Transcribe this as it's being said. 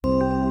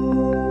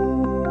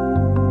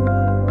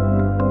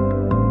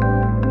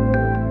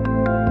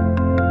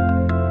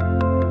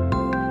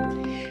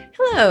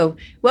Hello,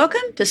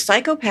 welcome to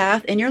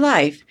Psychopath in Your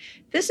Life.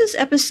 This is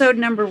episode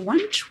number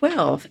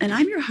 112, and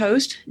I'm your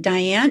host,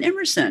 Diane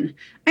Emerson.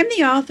 I'm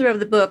the author of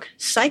the book,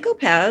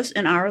 Psychopaths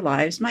in Our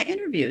Lives, My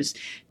Interviews.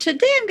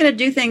 Today, I'm going to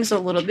do things a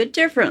little bit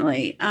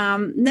differently.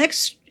 In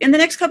the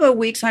next couple of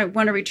weeks, I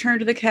want to return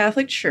to the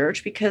Catholic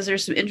Church because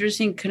there's some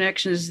interesting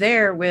connections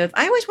there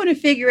I always want to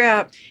figure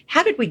out,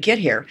 how did we get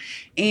here?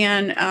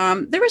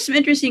 And there were some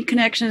interesting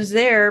connections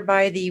there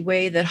by the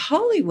way that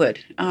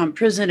Hollywood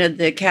presented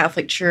the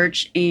Catholic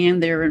Church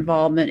and their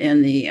involvement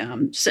in the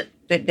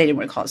they didn't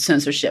want to call it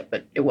censorship,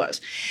 but it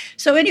was.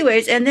 So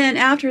anyways, and then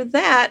after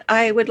that,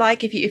 I would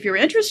like, if you're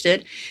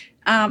interested,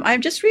 I've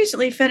just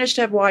recently finished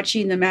up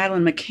watching the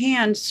Madeleine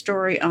McCann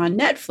story on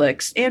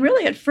Netflix. And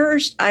really at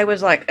first I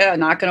was like,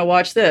 not going to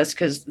watch this,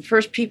 because the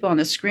first people on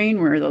the screen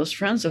were those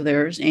friends of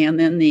theirs and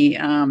then the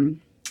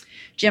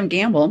Jim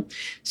Gamble.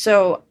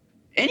 So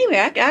anyway,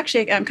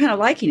 I'm kind of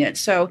liking it.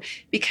 So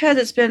because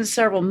it's been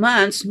several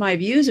months, my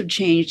views have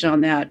changed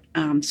on that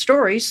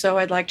story. So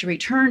I'd like to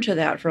return to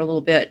that for a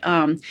little bit.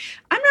 I'm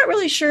not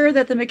really sure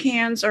that the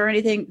McCanns are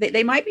anything.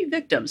 They might be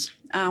victims.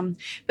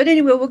 But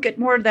anyway, we'll get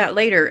more to that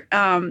later.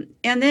 And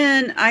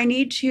then I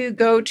need to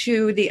go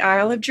to the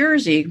Isle of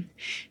Jersey.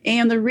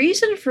 And the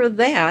reason for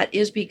that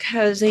is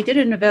because they did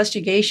an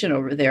investigation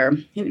over there.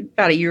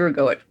 About a year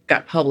ago, it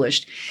got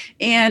published.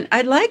 And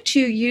I'd like to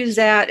use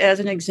that as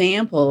an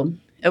example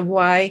of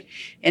why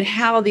and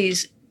how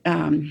these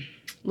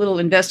little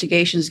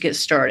investigations get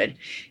started,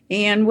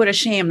 and what a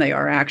sham they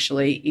are,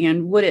 actually.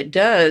 And what it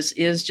does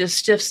is just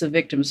stiffs the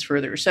victims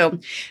further. So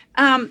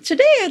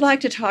today I'd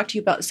like to talk to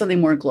you about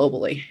something more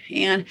globally.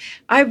 And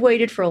I've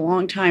waited for a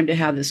long time to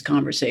have this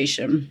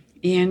conversation.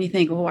 And you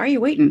think, well, why are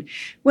you waiting?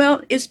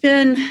 Well, it's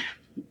been,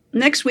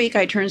 next week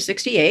I turn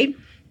 68,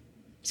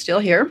 still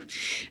here.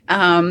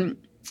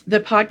 The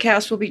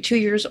podcast will be 2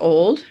 years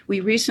old.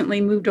 We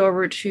recently moved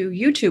over to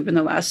YouTube in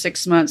the last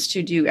 6 months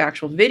to do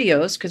actual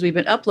videos because we've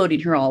been uploading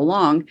here all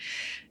along.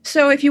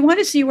 So if you want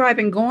to see where I've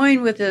been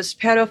going with this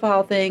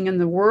pedophile thing in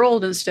the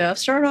world and stuff,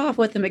 start off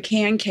with the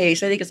McCann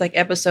case. I think it's like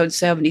episode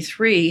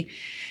 73,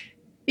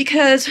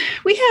 because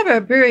we have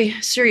a very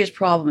serious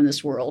problem in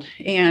this world,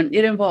 and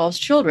it involves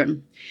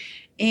children.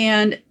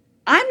 And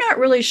I'm not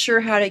really sure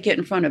how to get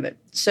in front of it.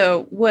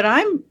 So what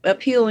I'm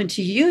appealing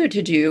to you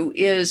to do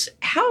is,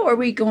 how are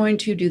we going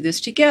to do this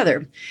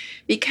together?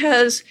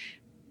 Because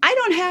I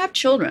don't have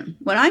children.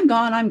 When I'm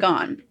gone, I'm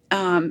gone.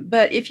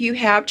 But if you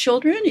have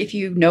children, if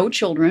you know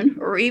children,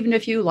 or even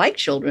if you like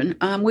children,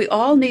 we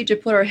all need to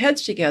put our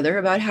heads together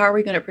about how are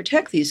we going to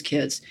protect these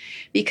kids.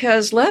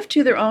 Because left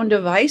to their own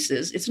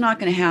devices, it's not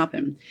going to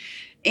happen.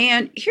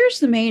 And here's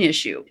the main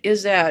issue,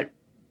 is that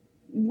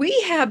we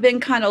have been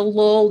kind of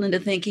lulled into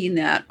thinking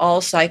that all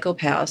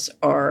psychopaths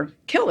are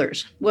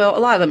killers. Well, a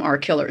lot of them are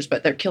killers,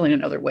 but they're killing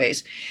in other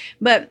ways.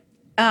 But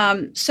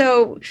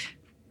so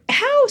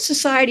how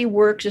society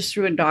works is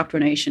through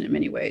indoctrination in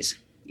many ways.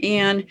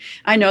 And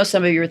I know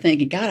some of you are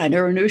thinking, God, I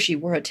never knew she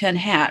wore a tin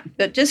hat.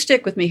 But just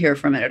stick with me here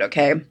for a minute,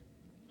 okay?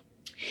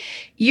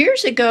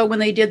 Years ago, when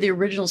they did the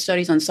original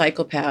studies on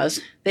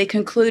psychopaths, they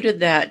concluded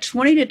that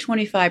 20 to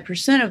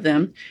 25% of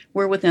them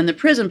were within the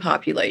prison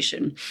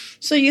population.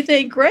 So you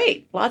think,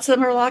 great, lots of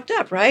them are locked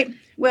up, right?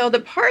 Well, the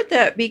part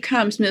that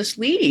becomes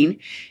misleading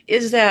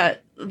is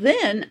that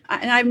then,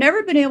 and I've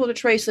never been able to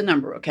trace the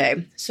number,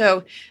 okay?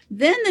 So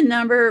then the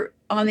number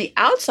on the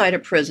outside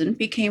of prison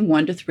became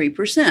 1 to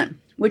 3%.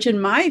 Which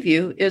in my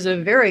view is a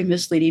very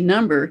misleading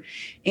number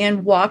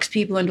and walks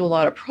people into a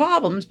lot of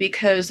problems,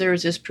 because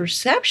there's this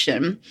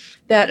perception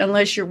that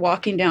unless you're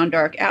walking down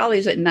dark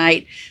alleys at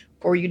night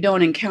or you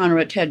don't encounter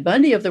a Ted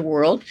Bundy of the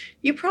world,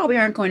 you probably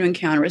aren't going to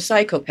encounter a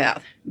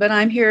psychopath. But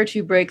I'm here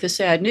to break the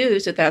sad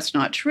news that that's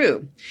not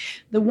true.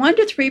 The 1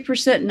 to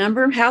 3%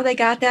 number, how they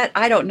got that,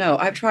 I don't know.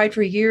 I've tried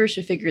for years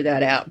to figure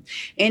that out.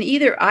 And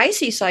either I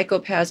see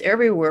psychopaths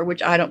everywhere,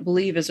 which I don't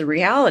believe is a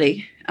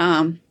reality.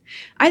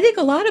 I think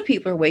a lot of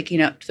people are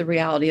waking up to the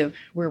reality of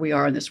where we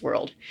are in this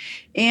world.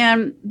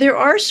 And there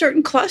are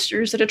certain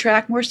clusters that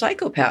attract more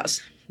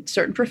psychopaths,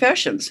 certain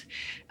professions.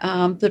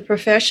 The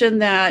profession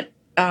that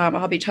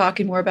I'll be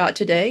talking more about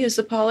today is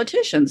the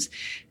politicians.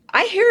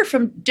 I hear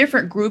from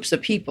different groups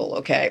of people,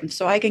 okay?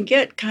 So I can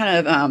get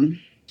kind of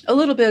a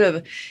little bit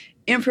of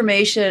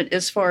information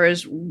as far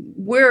as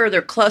where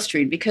they're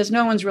clustering, because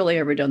no one's really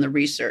ever done the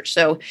research.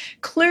 So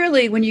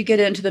clearly, when you get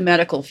into the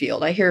medical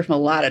field, I hear from a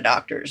lot of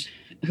doctors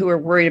who are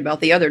worried about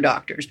the other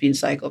doctors being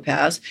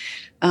psychopaths.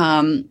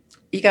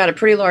 You got a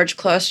pretty large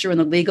cluster in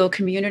the legal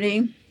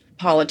community,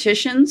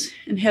 politicians,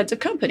 and heads of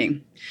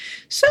company.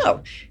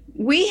 So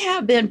we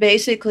have been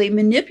basically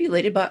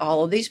manipulated by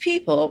all of these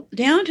people,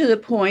 down to the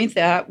point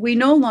that we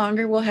no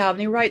longer will have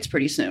any rights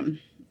pretty soon.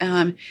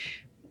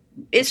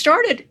 It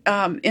started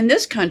in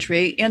this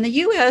country, and the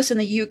U.S. and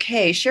the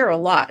UK share a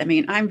lot. I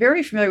mean, I'm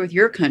very familiar with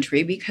your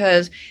country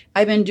because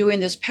I've been doing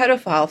this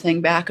pedophile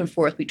thing back and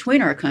forth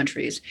between our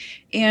countries.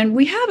 And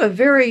we have a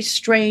very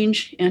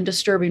strange and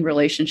disturbing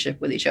relationship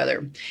with each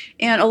other.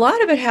 And a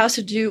lot of it has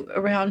to do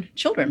around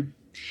children.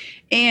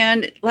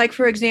 And like,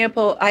 for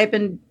example, I've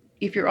been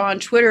if you're on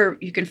Twitter,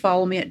 you can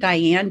follow me at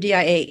Diane,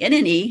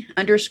 Dianne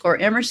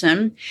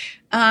 _Emerson.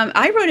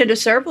 I run into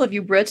several of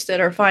you Brits that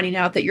are finding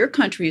out that your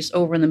country's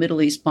over in the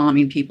Middle East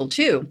bombing people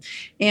too.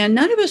 And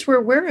none of us were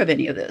aware of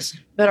any of this.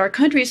 But our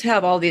countries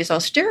have all these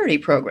austerity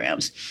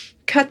programs.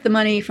 Cut the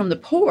money from the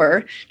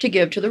poor to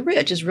give to the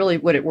rich is really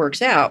what it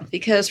works out.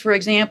 Because, for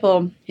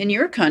example, in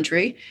your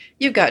country,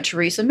 you've got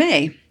Theresa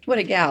May. What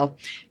a gal.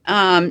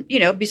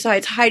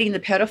 Besides hiding the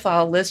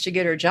pedophile list to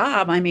get her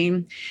job, I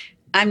mean,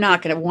 I'm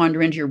not going to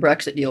wander into your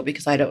Brexit deal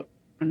because I'm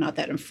not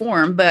that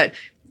informed. But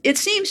it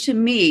seems to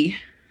me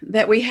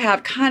that we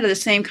have kind of the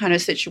same kind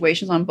of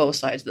situations on both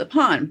sides of the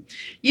pond.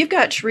 You've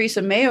got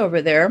Theresa May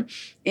over there,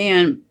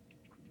 and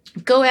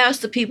go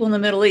ask the people in the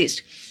Middle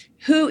East,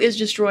 who is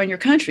destroying your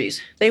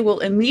countries? They will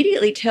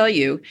immediately tell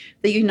you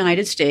the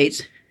United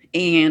States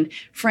and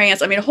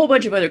France, a whole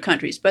bunch of other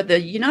countries, but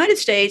the United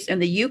States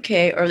and the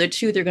UK are the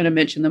two they're going to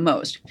mention the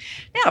most.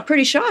 Now,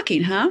 pretty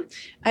shocking, huh?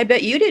 I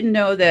bet you didn't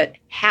know that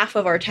half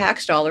of our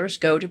tax dollars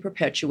go to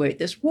perpetuate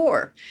this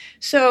war.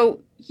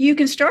 So you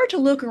can start to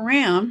look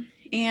around,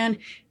 and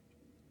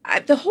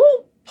the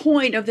whole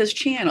point of this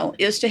channel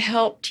is to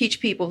help teach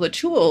people the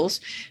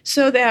tools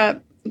so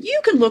that you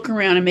can look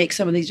around and make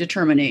some of these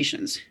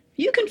determinations.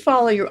 You can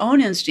follow your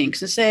own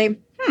instincts and say,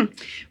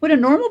 would a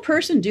normal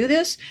person do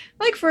this?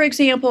 Like, for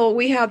example,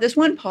 we have this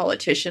one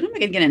politician. I'm not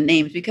going to get into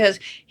names because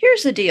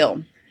here's the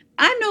deal.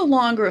 I'm no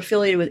longer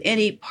affiliated with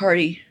any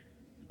party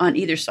on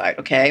either side,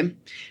 okay?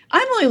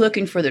 I'm only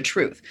looking for the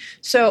truth.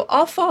 So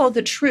I'll follow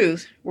the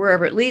truth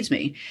wherever it leads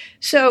me.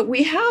 So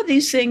we have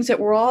these things that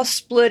we're all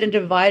split and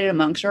divided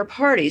amongst our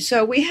parties.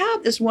 So we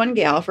have this one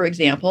gal, for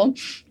example,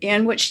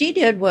 and what she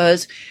did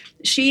was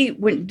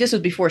this was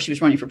before she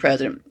was running for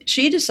president,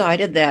 she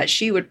decided that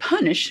she would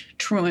punish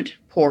truant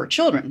poor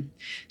children.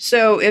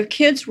 So if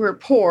kids were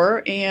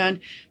poor and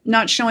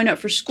not showing up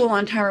for school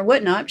on time or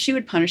whatnot, she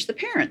would punish the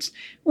parents.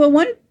 Well,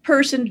 one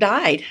person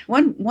died.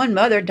 One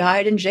mother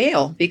died in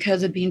jail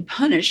because of being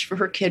punished for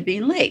her kid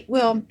being late.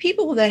 Well,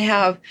 people that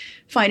have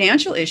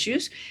financial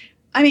issues,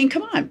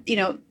 come on,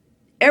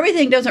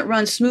 everything doesn't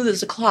run smooth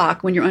as a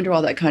clock when you're under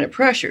all that kind of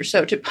pressure.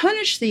 So to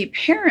punish the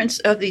parents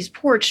of these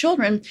poor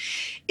children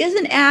is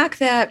an act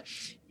that,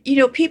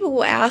 people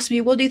will ask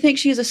me, well, do you think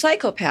she's a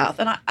psychopath?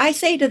 And I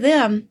say to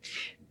them,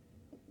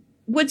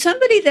 would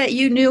somebody that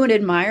you knew and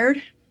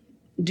admired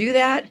do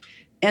that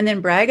and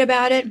then brag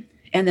about it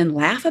and then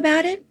laugh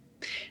about it?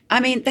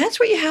 That's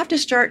what you have to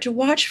start to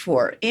watch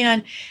for.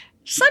 And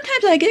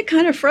sometimes I get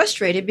kind of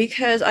frustrated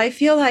because I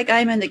feel like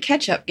I'm in the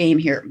catch-up game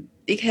here,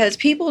 because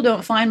people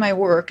don't find my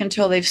work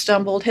until they've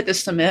stumbled, hit the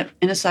cement,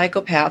 and a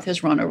psychopath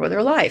has run over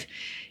their life.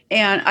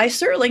 And I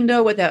certainly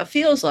know what that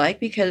feels like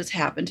because it's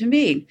happened to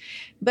me.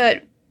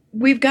 But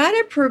we've got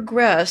to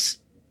progress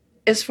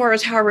as far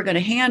as how we're going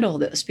to handle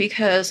this,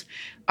 because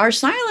our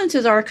silence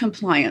is our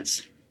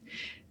compliance.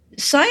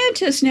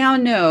 Scientists now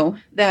know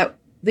that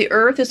the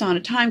Earth is on a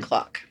time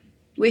clock.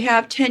 We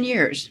have 10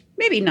 years,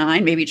 maybe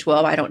 9, maybe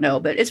 12, I don't know,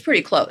 but it's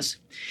pretty close.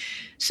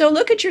 So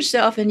look at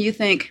yourself and you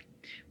think,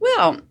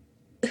 well,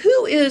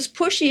 who is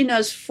pushing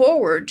us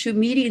forward to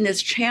meeting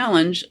this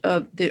challenge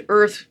of the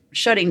Earth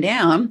shutting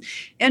down,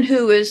 and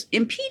who is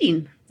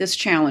impeding this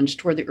challenge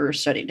toward the Earth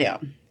shutting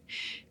down?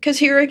 Because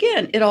here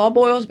again, it all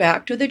boils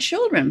back to the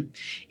children.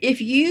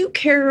 If you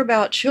care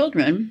about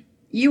children,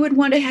 you would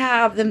want to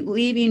have them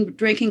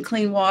drinking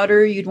clean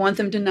water. You'd want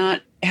them to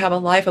not have a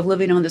life of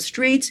living on the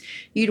streets.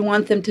 You'd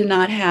want them to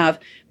not have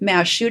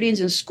mass shootings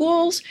in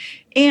schools.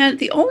 And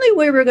the only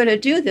way we're going to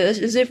do this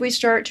is if we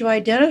start to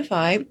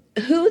identify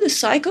who the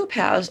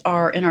psychopaths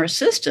are in our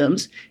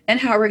systems and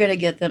how we're going to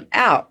get them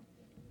out.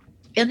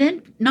 And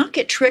then not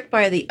get tricked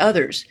by the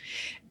others.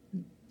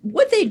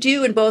 What they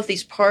do in both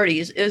these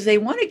parties is they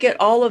want to get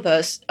all of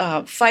us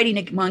fighting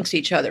amongst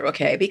each other,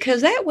 okay?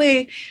 Because that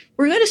way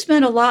we're going to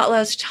spend a lot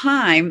less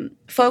time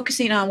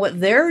focusing on what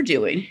they're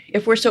doing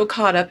if we're so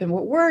caught up in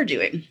what we're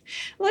doing.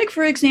 Like,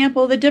 for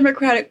example, the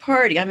Democratic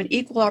Party. I'm an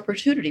equal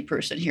opportunity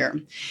person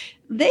here.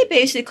 They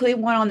basically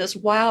went on this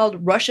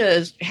wild Russia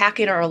is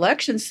hacking our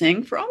elections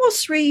thing for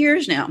almost 3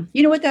 years now.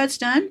 You know what that's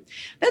done?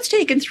 That's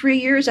taken 3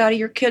 years out of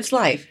your kid's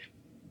life.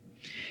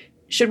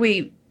 Should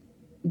we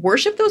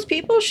worship those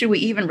people? Should we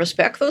even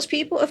respect those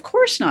people? Of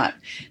course not.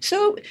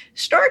 So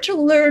start to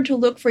learn to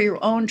look for your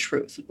own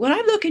truth. When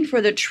I'm looking for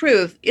the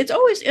truth, it's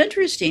always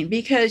interesting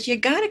because you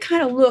got to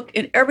kind of look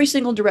in every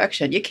single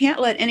direction. You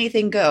can't let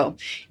anything go.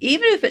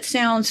 Even if it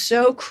sounds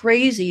so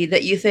crazy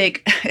that you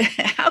think,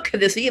 how could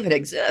this even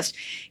exist?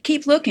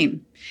 Keep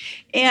looking.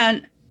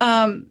 And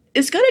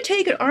it's going to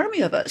take an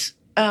army of us.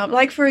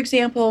 Like, for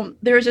example,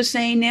 there's a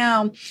saying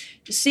now,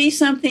 see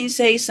something,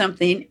 say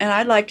something, and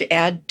I'd like to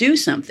add, do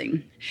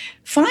something.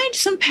 Find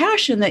some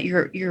passion that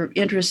you're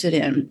interested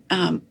in.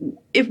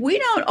 If we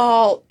don't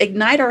all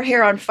ignite our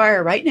hair on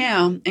fire right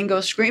now and go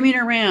screaming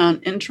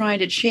around and trying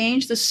to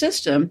change the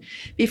system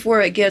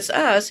before it gets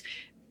us,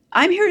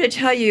 I'm here to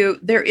tell you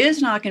there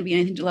is not going to be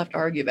anything left to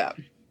argue about.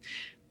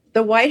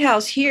 The White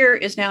House here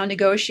is now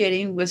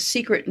negotiating with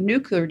secret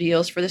nuclear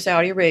deals for the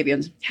Saudi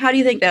Arabians. How do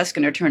you think that's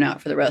going to turn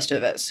out for the rest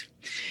of us?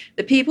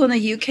 The people in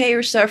the UK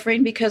are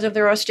suffering because of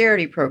their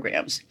austerity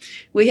programs.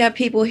 We have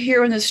people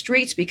here in the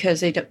streets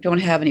because they don't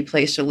have any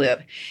place to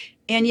live.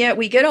 And yet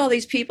we get all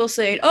these people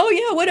saying, oh,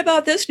 yeah, what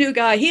about this new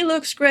guy? He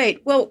looks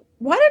great. Well,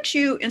 why don't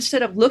you,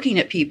 instead of looking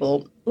at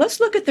people, let's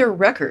look at their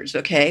records,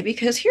 okay?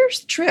 Because here's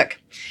the trick.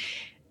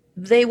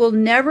 They will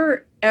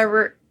never,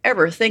 ever,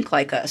 ever think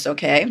like us,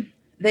 okay?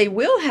 They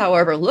will,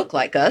 however, look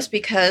like us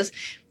because,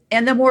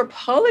 and the more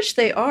polished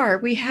they are,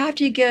 we have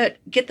to get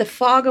the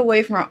fog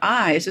away from our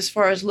eyes as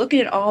far as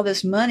looking at all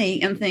this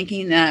money and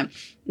thinking that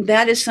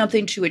that is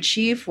something to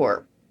achieve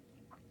for.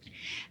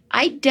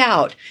 I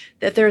doubt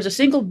that there's a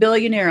single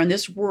billionaire in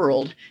this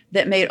world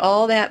that made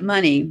all that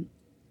money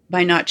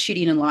by not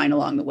cheating and lying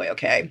along the way,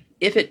 okay?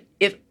 If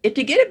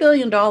to get $1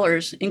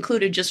 billion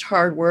included just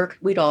hard work,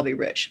 we'd all be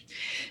rich.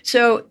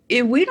 So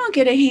if we don't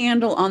get a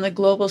handle on the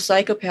global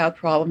psychopath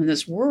problem in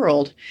this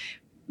world,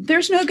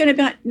 there's not going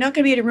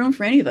to be any room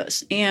for any of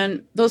us.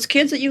 And those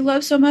kids that you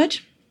love so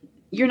much,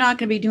 you're not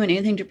going to be doing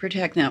anything to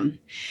protect them.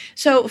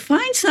 So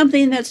find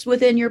something that's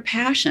within your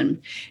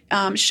passion.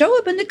 Show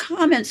up in the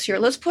comments here.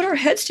 Let's put our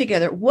heads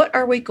together. What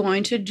are we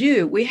going to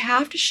do? We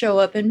have to show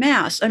up in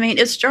mass. I mean,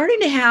 it's starting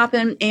to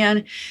happen,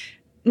 and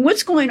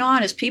what's going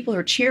on is people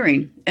are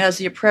cheering as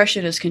the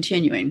oppression is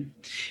continuing.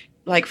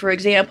 Like, for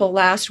example,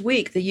 last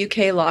week, the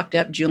UK locked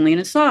up Julian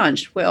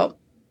Assange. Well,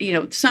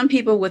 some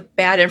people with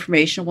bad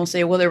information will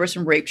say, well, there were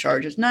some rape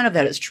charges. None of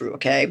that is true,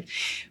 okay?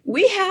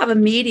 We have a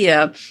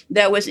media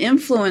that was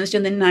influenced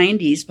in the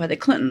 90s by the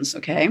Clintons,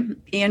 okay?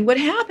 And what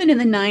happened in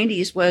the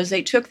 90s was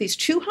they took these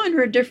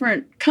 200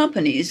 different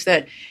companies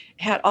that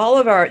did all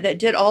of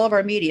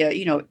our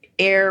media,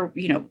 air,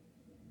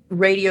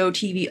 radio,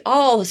 TV,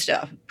 all the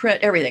stuff,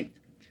 print, everything.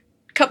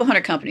 Couple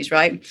hundred companies,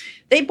 right?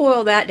 They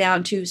boil that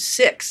down to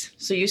 6.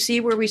 So you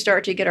see where we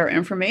start to get our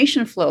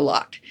information flow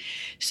locked.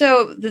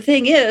 So the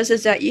thing is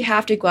that you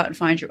have to go out and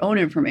find your own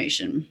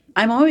information.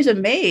 I'm always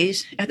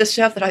amazed at the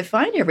stuff that I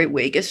find every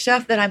week. It's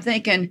stuff that I'm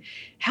thinking,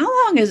 how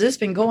long has this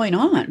been going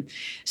on?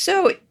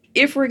 So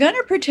if we're going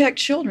to protect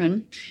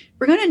children,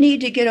 we're going to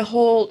need to get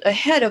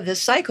ahead of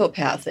this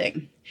psychopath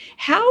thing.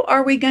 How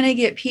are we going to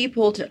get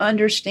people to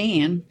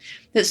understand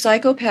that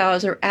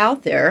psychopaths are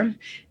out there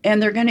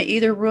and they're going to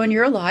either ruin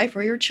your life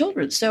or your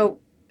children? So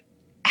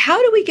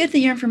how do we get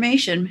the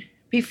information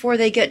before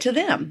they get to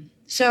them?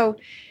 So,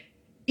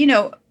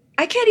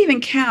 I can't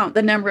even count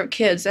the number of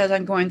kids as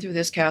I'm going through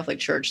this Catholic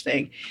Church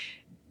thing.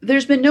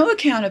 There's been no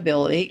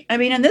accountability. I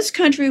mean, in this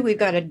country,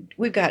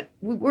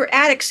 we're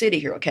addict city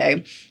here,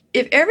 okay?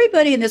 If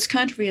everybody in this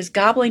country is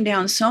gobbling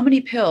down so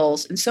many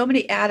pills and so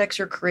many addicts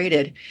are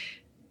created,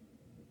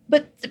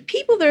 but the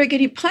people that are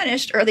getting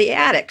punished are the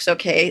addicts,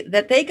 okay,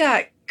 that they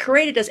got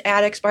created as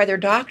addicts by their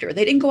doctor.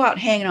 They didn't go out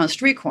hanging on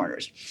street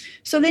corners.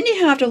 So then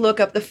you have to look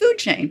up the food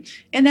chain.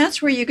 And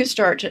that's where you can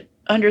start to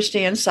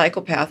understand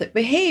psychopathic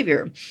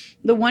behavior.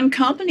 The one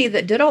company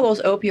that did all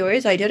those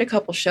opioids, I did a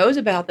couple shows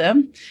about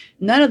them.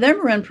 None of them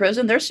are in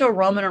prison. They're still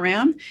roaming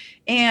around.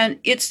 And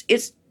it's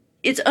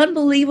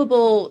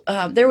unbelievable.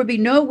 There would be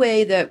no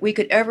way that we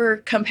could ever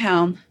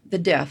compound the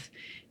death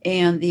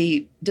and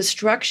the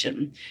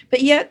destruction.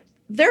 But yet,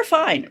 they're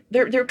fine.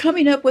 They're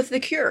coming up with the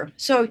cure.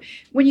 So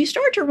when you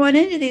start to run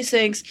into these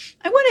things,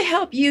 I want to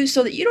help you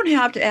so that you don't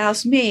have to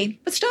ask me,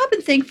 but stop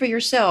and think for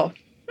yourself.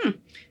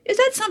 Is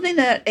that something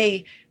that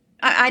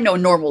I know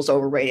normal's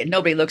overrated.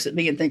 Nobody looks at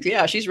me and thinks,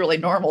 yeah, she's really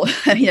normal.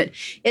 I mean,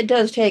 it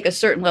does take a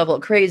certain level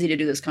of crazy to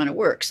do this kind of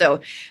work.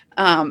 So,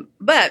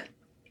 but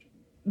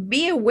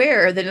be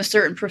aware that in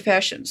certain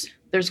professions,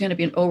 there's going to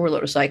be an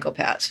overload of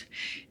psychopaths.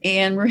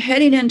 And we're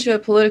heading into a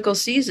political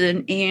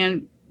season,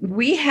 and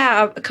we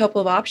have a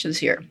couple of options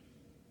here.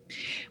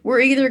 We're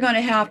either going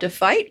to have to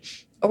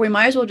fight, or we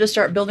might as well just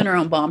start building our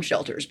own bomb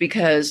shelters,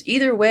 because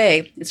either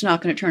way, it's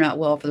not going to turn out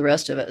well for the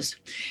rest of us.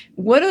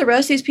 What are the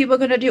rest of these people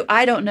going to do?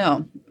 I don't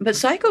know. But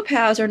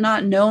psychopaths are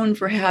not known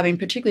for having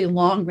particularly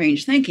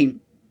long-range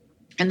thinking.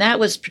 And that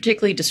was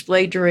particularly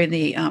displayed during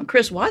the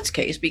Chris Watts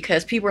case,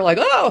 because people were like,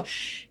 oh,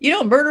 you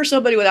don't murder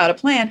somebody without a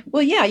plan.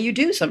 Well, yeah, you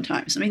do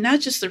sometimes. I mean,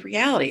 that's just the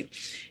reality.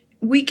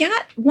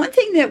 One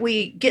thing that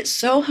we get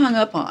so hung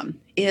up on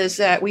is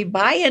that we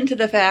buy into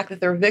the fact that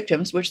they're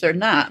victims, which they're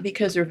not,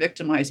 because they're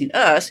victimizing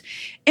us.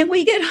 And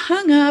we get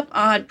hung up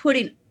on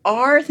putting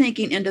our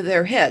thinking into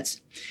their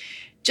heads.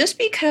 Just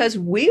because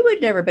we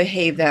would never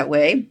behave that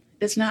way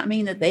does not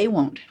mean that they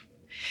won't.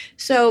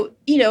 So,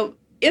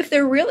 if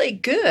they're really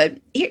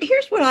good,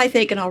 here's what I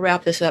think, and I'll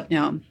wrap this up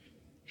now.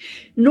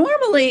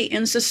 Normally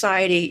in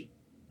society,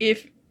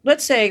 if,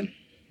 let's say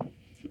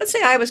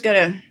I was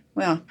going to,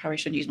 well, probably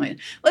shouldn't use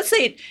let's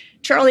say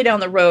Charlie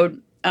down the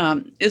road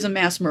is a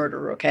mass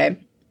murderer, okay?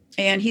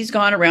 And he's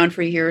gone around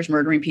for years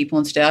murdering people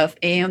and stuff,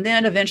 and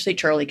then eventually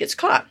Charlie gets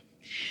caught.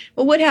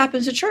 Well, what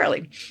happens to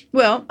Charlie?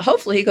 Well,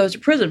 hopefully he goes to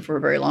prison for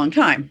a very long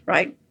time,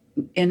 right?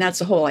 And that's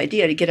the whole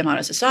idea, to get him out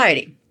of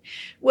society.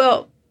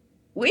 Well,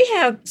 we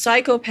have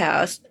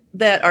psychopaths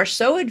that are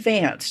so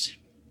advanced,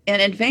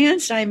 and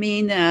advanced I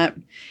mean that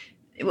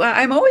Well,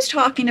 I'm always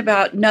talking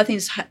about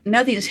nothing's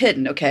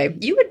hidden, okay?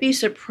 You would be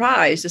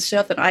surprised the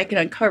stuff that I can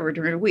uncover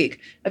during a week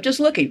of just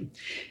looking.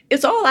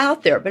 It's all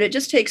out there, but it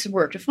just takes some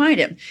work to find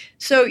it.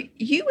 So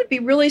you would be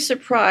really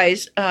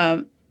surprised.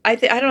 I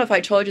don't know if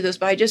I told you this,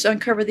 but I just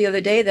uncovered the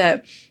other day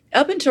that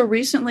up until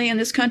recently in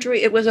this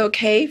country, it was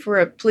okay for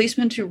a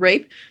policeman to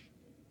rape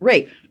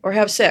or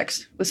have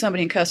sex with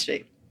somebody in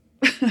custody.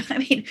 I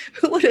mean,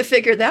 who would have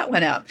figured that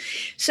one out?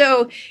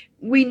 So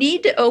we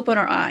need to open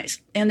our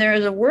eyes. And there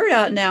is a word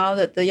out now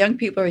that the young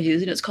people are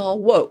using. It's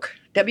called woke,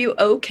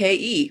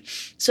 WOKE.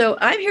 So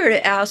I'm here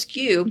to ask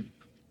you,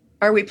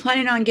 are we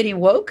planning on getting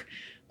woke,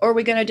 or are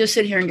we going to just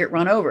sit here and get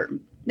run over?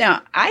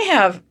 Now, I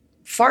have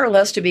far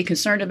less to be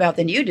concerned about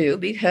than you do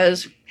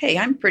because, hey,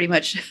 I'm pretty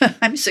much,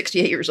 I'm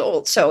 68 years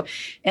old. So,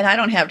 and I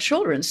don't have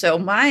children. So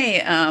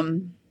my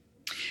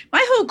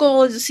whole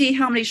goal is to see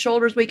how many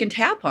shoulders we can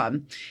tap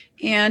on.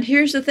 And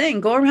here's the thing,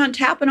 go around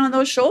tapping on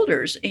those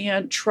shoulders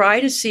and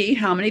try to see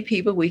how many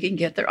people we can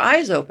get their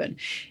eyes open.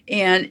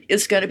 And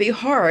it's going to be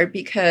hard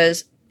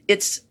because when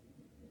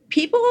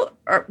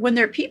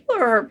people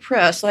are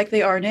oppressed like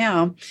they are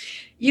now,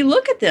 you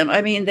look at them.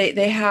 I mean,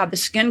 they have the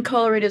skin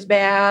coloring is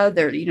bad.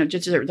 They're,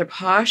 just their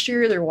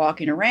posture, they're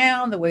walking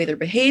around, the way they're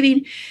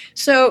behaving.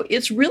 So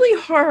it's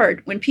really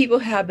hard when people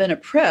have been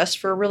oppressed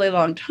for a really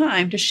long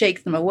time to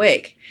shake them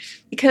awake.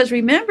 Because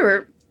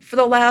remember, for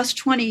the last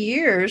 20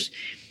 years,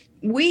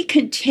 we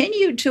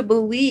continued to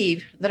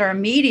believe that our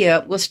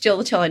media was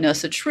still telling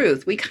us the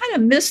truth. We kind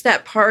of missed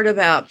that part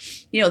about,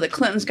 the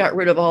Clintons got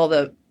rid of all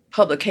the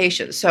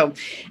publications. So,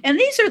 and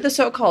these are the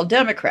so-called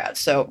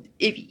Democrats. So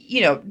if,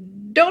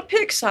 don't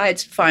pick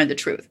sides, find the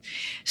truth.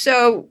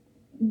 So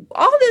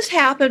all this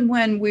happened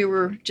when we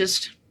were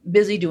just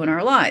busy doing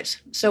our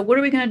lives. So what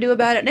are we going to do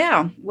about it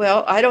now?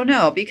 Well, I don't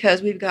know,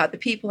 because we've got the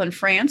people in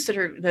France that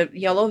are the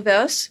yellow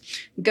vests,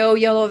 go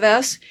yellow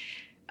vests.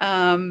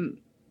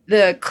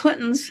 The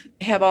Clintons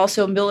have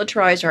also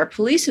militarized our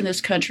police in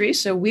this country,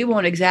 so we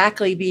won't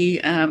exactly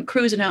be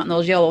cruising out in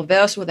those yellow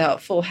vests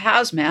without full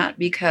hazmat,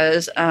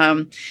 because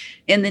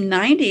in the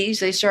 90s,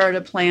 they started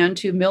a plan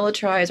to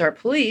militarize our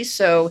police,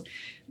 so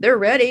they're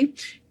ready.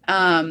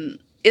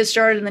 It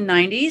started in the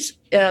 90s.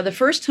 The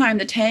first time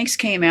the tanks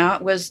came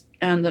out was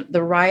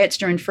the riots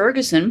during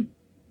Ferguson.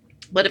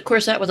 But of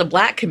course, that was a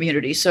black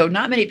community, so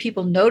not many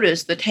people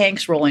noticed the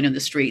tanks rolling in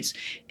the streets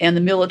and the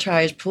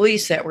militarized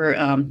police that were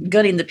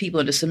gunning the people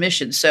into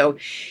submission. So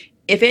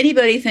if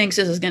anybody thinks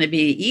this is going to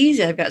be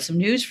easy, I've got some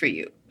news for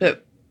you.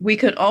 But we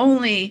can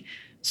only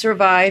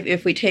survive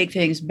if we take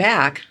things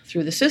back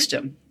through the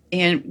system.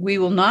 And we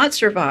will not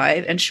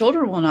survive, and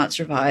children will not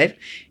survive,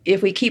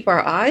 if we keep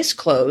our eyes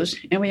closed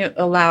and we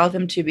allow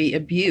them to be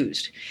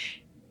abused.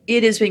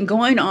 It has been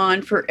going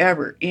on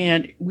forever,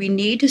 and we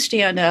need to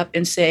stand up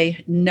and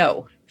say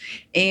no.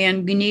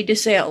 And we need to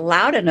say it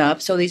loud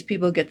enough so these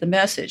people get the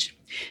message.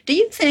 Do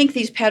you think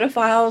these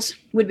pedophiles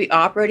would be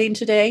operating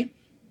today?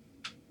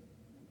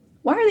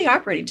 Why are they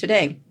operating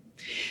today?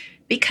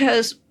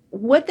 Because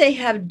what they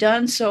have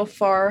done so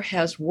far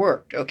has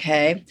worked,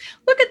 okay?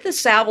 Look at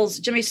the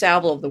Jimmy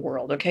Savile of the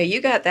world, okay?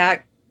 You got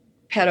that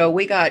pedo.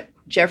 We got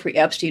Jeffrey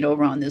Epstein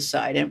over on this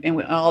side,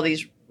 and all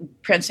these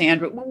Prince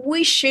Andrew.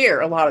 We share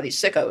a lot of these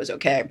sickos,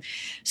 okay?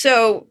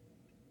 So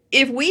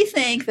if we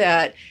think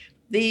that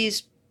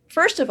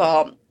first of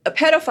all, a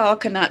pedophile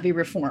cannot be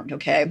reformed,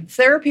 okay?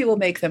 Therapy will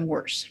make them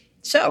worse.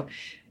 So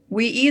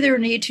we either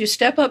need to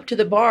step up to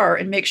the bar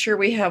and make sure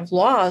we have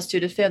laws to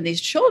defend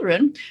these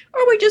children,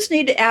 or we just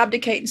need to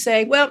abdicate and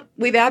say, well,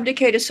 we've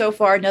abdicated so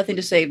far, nothing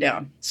to save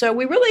now. So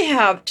we really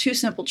have two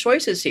simple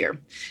choices here.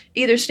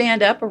 Either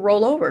stand up or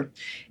roll over.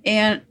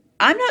 And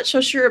I'm not so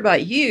sure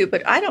about you,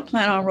 but I don't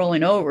plan on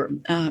rolling over.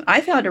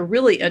 I found a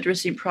really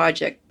interesting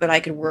project that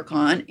I could work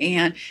on.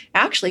 And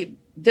actually,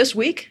 this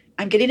week,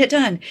 I'm getting it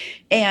done.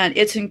 And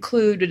it's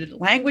included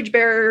language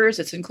barriers.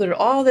 It's included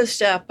all this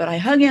stuff. But I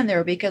hung in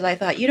there because I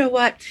thought, you know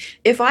what?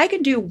 If I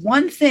can do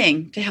one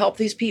thing to help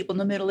these people in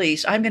the Middle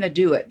East, I'm going to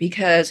do it,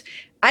 because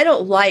I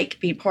don't like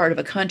being part of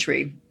a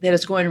country that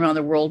is going around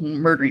the world and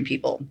murdering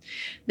people.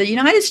 The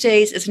United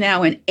States is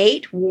now in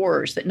 8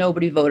 wars that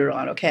nobody voted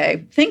on,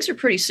 okay? Things are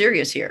pretty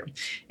serious here.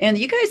 And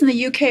you guys in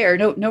the UK are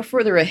no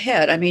further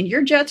ahead. I mean,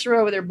 your jets are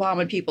over there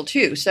bombing people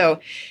too. So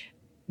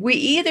we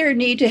either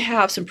need to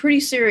have some pretty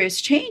serious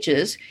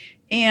changes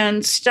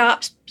and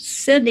stop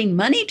sending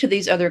money to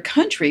these other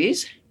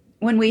countries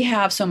when we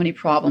have so many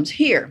problems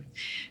here.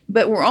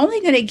 But we're only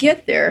going to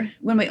get there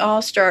when we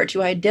all start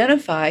to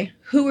identify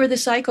who are the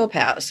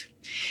psychopaths.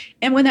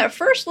 And when that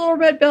first little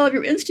red bell of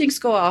your instincts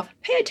go off,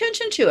 pay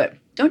attention to it.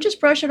 Don't just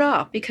brush it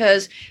off,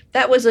 because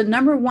that was the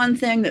number one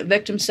thing that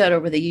victims said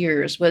over the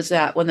years, was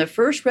that when the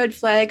first red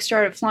flags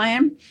started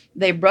flying,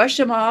 they brushed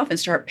them off and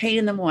start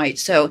painting them white.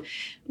 So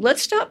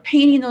let's stop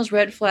painting those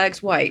red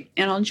flags white.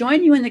 And I'll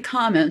join you in the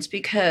comments,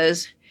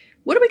 because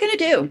what are we going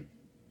to do?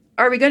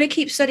 Are we going to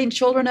keep setting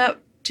children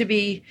up to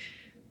be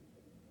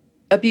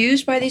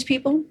abused by these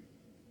people?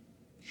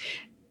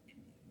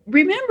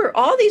 Remember,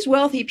 all these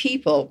wealthy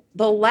people,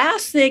 the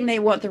last thing they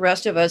want the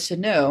rest of us to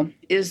know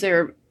is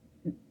their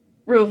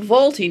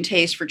revolting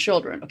taste for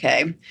children,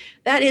 okay?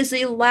 That is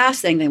the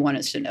last thing they want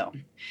us to know.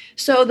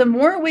 So the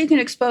more we can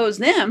expose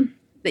them,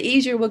 the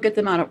easier we'll get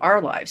them out of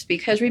our lives.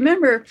 Because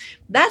remember,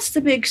 that's the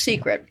big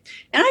secret.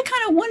 And I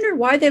kind of wonder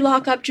why they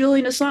lock up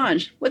Julian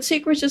Assange. What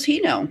secrets does he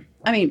know?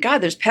 I mean, God,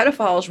 there's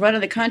pedophiles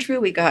running the country.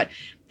 We got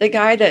the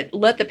guy that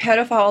let the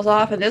pedophiles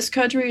off in this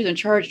country is in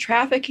charge of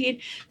trafficking.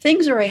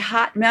 Things are a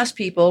hot mess,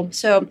 people.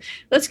 So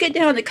let's get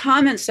down to the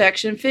comment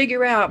section,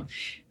 figure out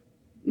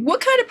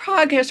what kind of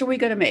progress are we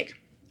going to make?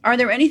 Are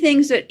there any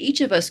things that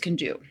each of us can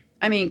do?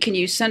 I mean, can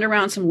you send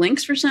around some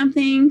links for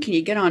something? Can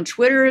you get on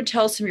Twitter and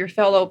tell some of your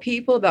fellow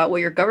people about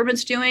what your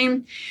government's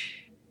doing?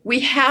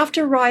 We have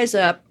to rise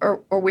up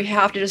or we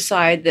have to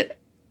decide that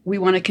we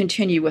want to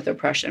continue with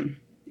oppression.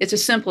 It's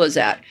as simple as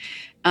that.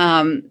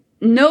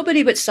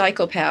 Nobody but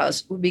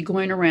psychopaths would be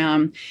going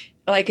around,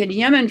 like in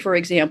Yemen, for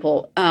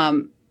example.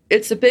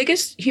 It's the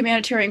biggest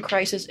humanitarian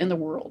crisis in the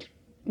world.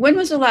 When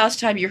was the last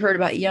time you heard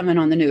about Yemen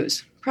on the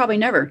news? Probably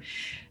never.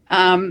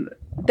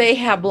 They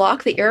have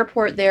blocked the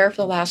airport there for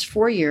the last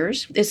 4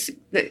 years. It's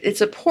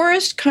the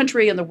poorest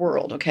country in the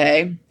world,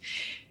 okay?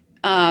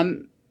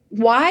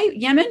 Why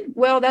Yemen?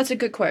 Well, that's a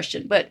good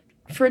question. But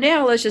for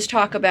now, let's just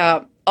talk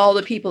about all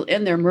the people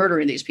in there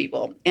murdering these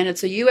people. And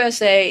it's the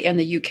USA and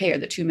the UK are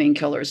the two main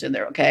killers in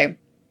there, okay?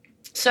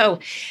 So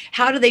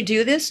how do they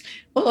do this?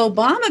 Well,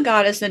 Obama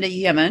got us into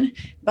Yemen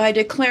by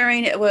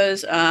declaring it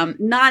was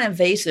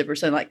non-invasive or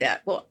something like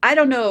that. Well, I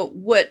don't know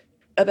what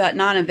about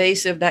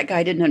non-invasive that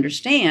guy didn't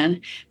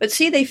understand. But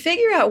see, they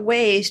figure out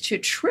ways to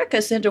trick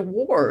us into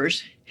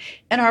wars.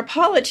 And our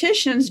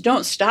politicians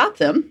don't stop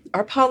them.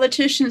 Our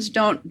politicians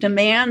don't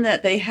demand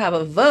that they have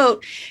a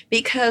vote.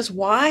 Because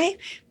why?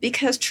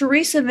 Because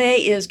Theresa May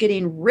is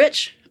getting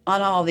rich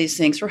on all these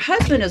things. Her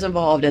husband is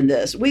involved in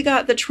this. We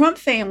got the Trump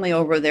family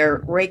over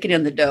there raking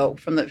in the dough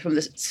from the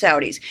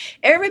Saudis.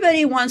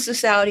 Everybody wants the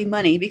Saudi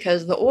money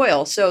because of the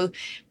oil. So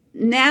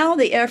now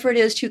the effort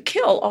is to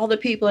kill all the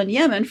people in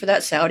Yemen for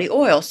that Saudi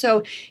oil.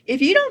 So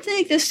if you don't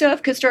think this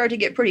stuff could start to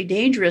get pretty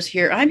dangerous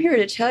here, I'm here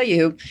to tell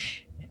you,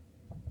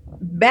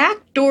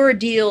 backdoor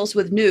deals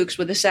with nukes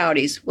with the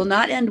Saudis will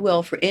not end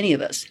well for any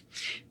of us.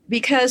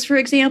 Because, for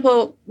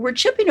example, we're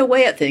chipping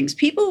away at things.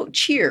 People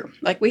cheer.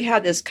 Like we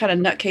had this kind of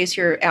nutcase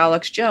here,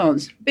 Alex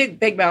Jones,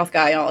 big mouth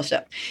guy and all this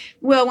stuff.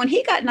 Well, when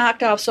he got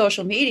knocked off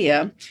social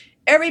media,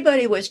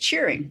 everybody was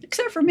cheering,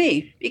 except for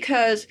me,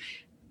 because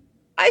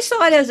I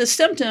saw it as a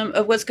symptom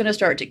of what's going to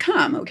start to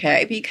come,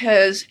 okay?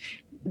 Because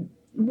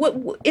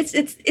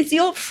it's the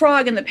old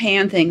frog in the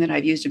pan thing that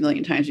I've used a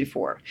million times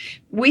before.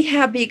 We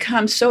have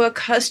become so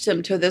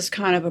accustomed to this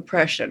kind of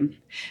oppression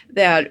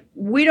that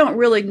we don't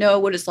really know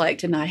what it's like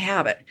to not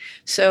have it.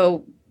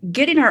 So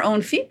getting our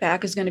own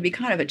feedback is going to be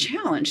kind of a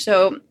challenge.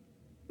 So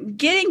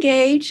get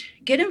engaged,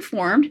 get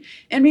informed,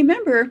 and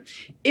remember,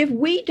 if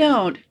we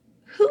don't,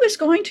 who is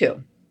going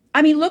to?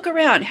 I mean, look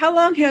around. How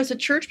long has the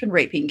church been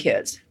raping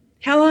kids?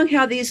 How long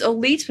have these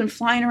elites been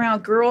flying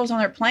around girls on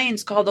their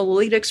planes called the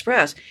Lolita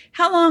Express?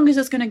 How long is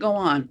this going to go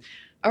on?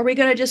 Are we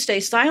going to just stay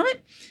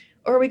silent?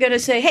 Or are we going to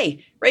say,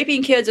 hey,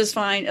 raping kids is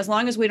fine as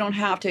long as we don't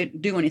have to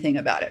do anything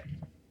about it?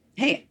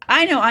 Hey,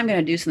 I know I'm going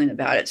to do something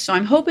about it. So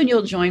I'm hoping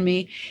you'll join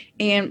me.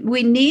 And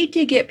we need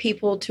to get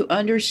people to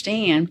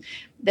understand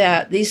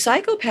that these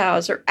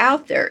psychopaths are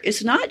out there.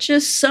 It's not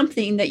just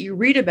something that you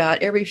read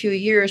about every few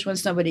years when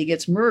somebody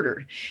gets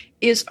murdered.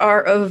 It's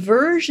our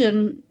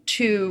aversion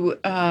to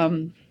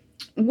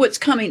what's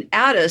coming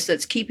at us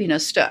that's keeping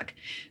us stuck.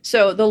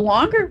 So the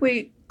longer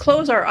we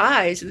close our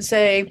eyes and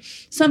say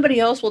somebody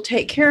else will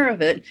take care of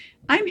it,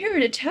 I'm here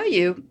to tell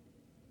you,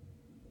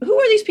 who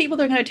are these people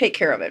that are going to take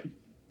care of it?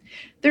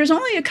 There's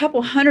only a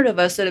couple hundred of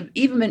us that have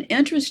even been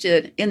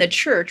interested in the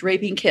church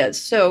raping kids.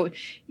 So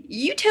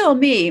you tell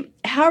me,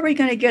 how are we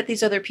going to get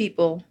these other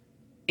people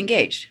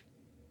engaged?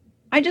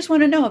 I just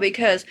want to know,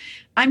 because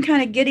I'm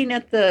kind of getting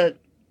at the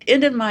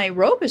end of my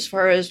rope as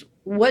far as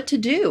what to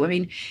do. I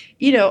mean,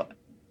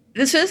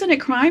 this isn't a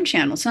crime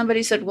channel.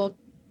 Somebody said, well,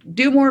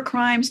 do more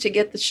crimes to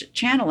get the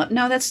channel up.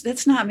 No,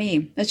 that's not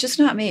me. That's just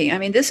not me. I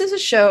mean, this is a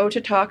show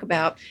to talk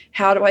about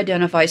how to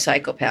identify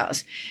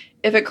psychopaths.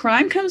 If a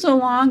crime comes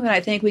along that I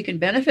think we can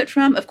benefit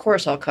from, of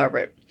course I'll cover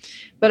it.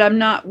 But I'm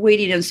not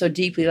wading in so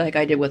deeply like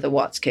I did with the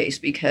Watts case,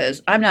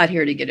 because I'm not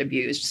here to get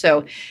abused.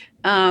 So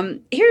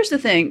here's the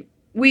thing.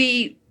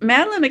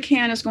 Madeleine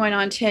McCann is going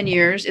on 10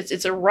 years.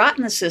 It's a rot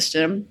in the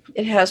system.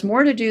 It has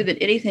more to do than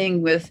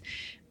anything with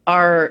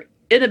our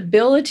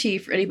inability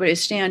for anybody to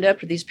stand up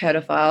to these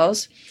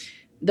pedophiles.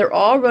 They're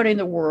all running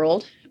the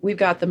world. We've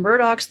got the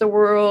Murdochs of the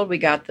world. We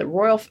got the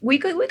royal. We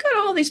got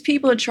all these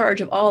people in charge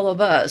of all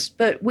of us.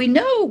 But we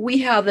know we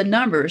have the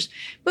numbers.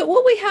 But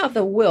will we have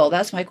the will?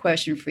 That's my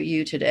question for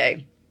you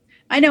today.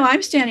 I know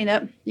I'm standing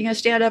up. You going to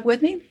stand up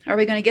with me? Are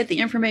we going to get the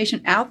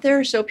information out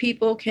there so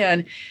people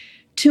can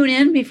tune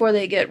in before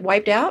they get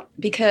wiped out?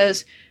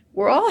 Because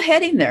we're all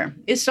heading there.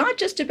 It's not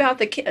just about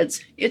the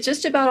kids. It's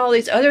just about all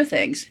these other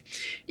things.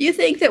 You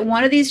think that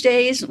one of these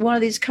days, one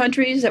of these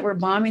countries that we're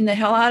bombing the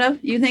hell out of,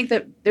 you think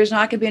that there's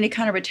not going to be any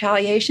kind of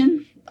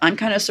retaliation? I'm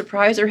kind of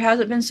surprised there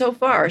hasn't been so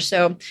far.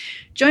 So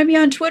join me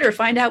on Twitter,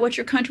 find out what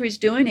your country's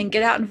doing, and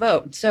get out and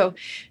vote. So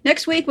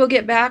next week we'll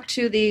get back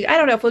to I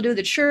don't know if we'll do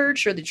the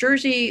church or the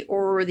Jersey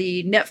or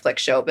the Netflix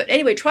show. But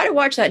anyway, try to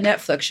watch that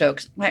Netflix show.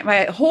 'Cause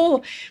my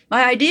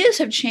ideas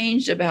have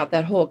changed about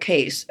that whole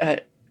case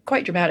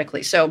quite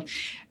dramatically. So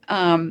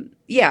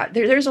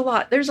there's a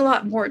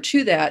lot more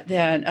to that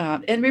than,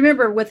 and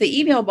remember with the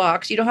email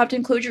box, you don't have to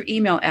include your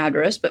email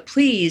address, but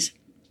please,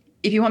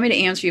 if you want me to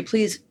answer you,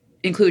 please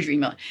include your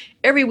email.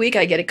 Every week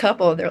I get a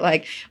couple, they're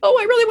like, oh,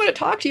 I really want to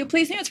talk to you.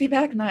 Please answer me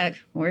back. And I'm like,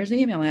 where's the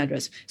email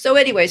address? So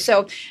anyway,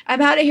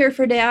 I'm out of here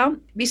for now.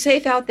 Be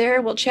safe out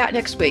there. We'll chat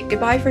next week.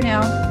 Goodbye for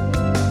now.